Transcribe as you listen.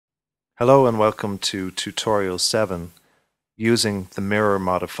Hello and welcome to tutorial 7 using the mirror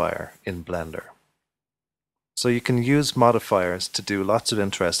modifier in Blender. So you can use modifiers to do lots of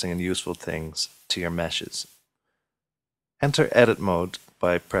interesting and useful things to your meshes. Enter edit mode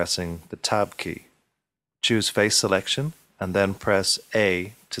by pressing the tab key. Choose face selection and then press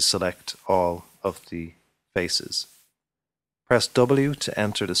A to select all of the faces. Press W to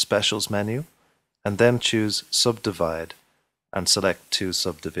enter the specials menu and then choose subdivide and select two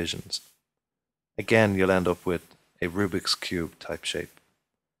subdivisions. Again, you'll end up with a Rubik's Cube type shape.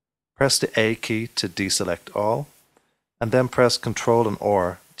 Press the A key to deselect all, and then press Ctrl and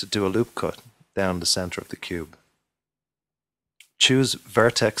R to do a loop cut down the center of the cube. Choose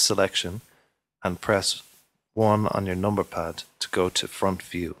Vertex Selection and press 1 on your number pad to go to Front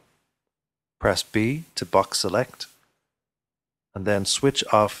View. Press B to box select, and then switch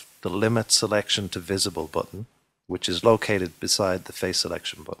off the Limit Selection to Visible button, which is located beside the Face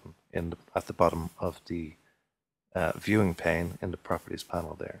Selection button at the bottom of the viewing pane in the Properties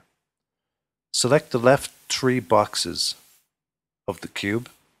panel there. Select the left 3 boxes of the cube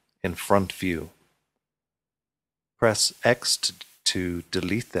in Front View. Press X to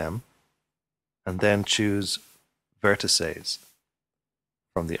delete them, and then choose Vertices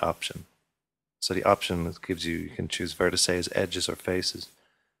from the option. So the option gives you can choose vertices, edges, or faces.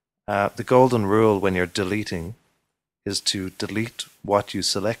 The golden rule when you're deleting is to delete what you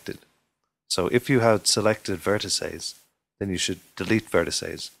selected. So if you had selected vertices, then you should delete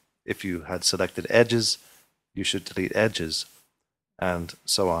vertices. If you had selected edges, you should delete edges, and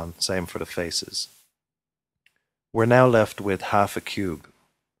so on. Same for the faces. We're now left with half a cube.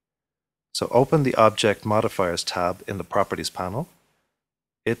 So open the Object Modifiers tab in the Properties panel.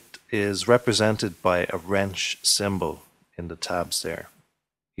 It is represented by a wrench symbol in the tabs there.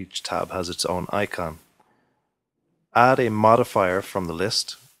 Each tab has its own icon. Add a modifier from the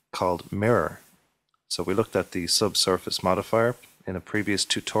list called Mirror. So we looked at the subsurface modifier in a previous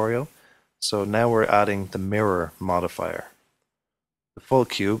tutorial. So now we're adding the Mirror modifier. The full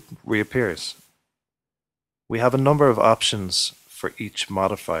cube reappears. We have a number of options for each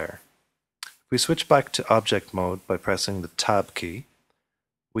modifier. If we switch back to object mode by pressing the tab key,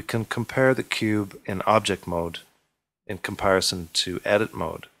 we can compare the cube in object mode in comparison to edit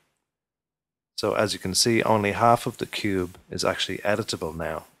mode. So as you can see, only half of the cube is actually editable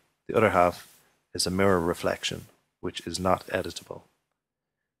now. The other half is a mirror reflection, which is not editable.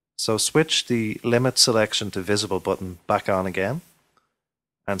 So switch the Limit Selection to Visible button back on again,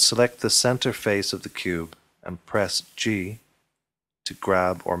 and select the center face of the cube and press G to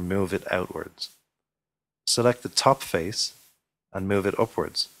grab or move it outwards. Select the top face and move it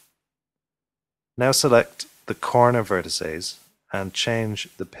upwards. Now select the corner vertices and change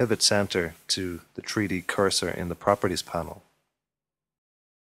the pivot center to the 3D cursor in the Properties panel.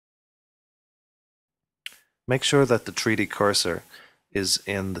 Make sure that the 3D cursor is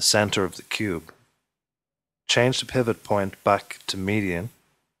in the center of the cube. Change the pivot point back to median,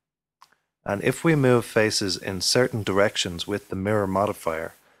 and if we move faces in certain directions with the mirror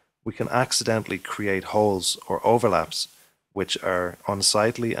modifier, we can accidentally create holes or overlaps which are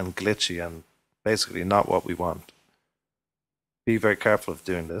unsightly and glitchy and basically not what we want. Be very careful of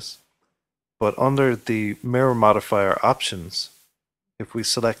doing this. But under the mirror modifier options, if we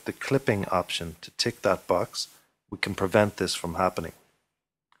select the clipping option to tick that box, we can prevent this from happening.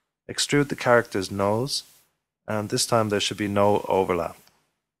 Extrude the character's nose, and this time there should be no overlap.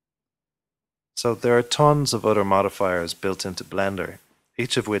 So there are tons of other modifiers built into Blender,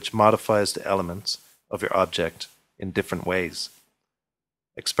 each of which modifies the elements of your object in different ways.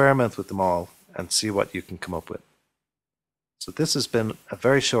 Experiment with them all and see what you can come up with. So this has been a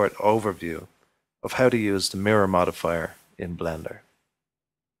very short overview of how to use the mirror modifier in Blender.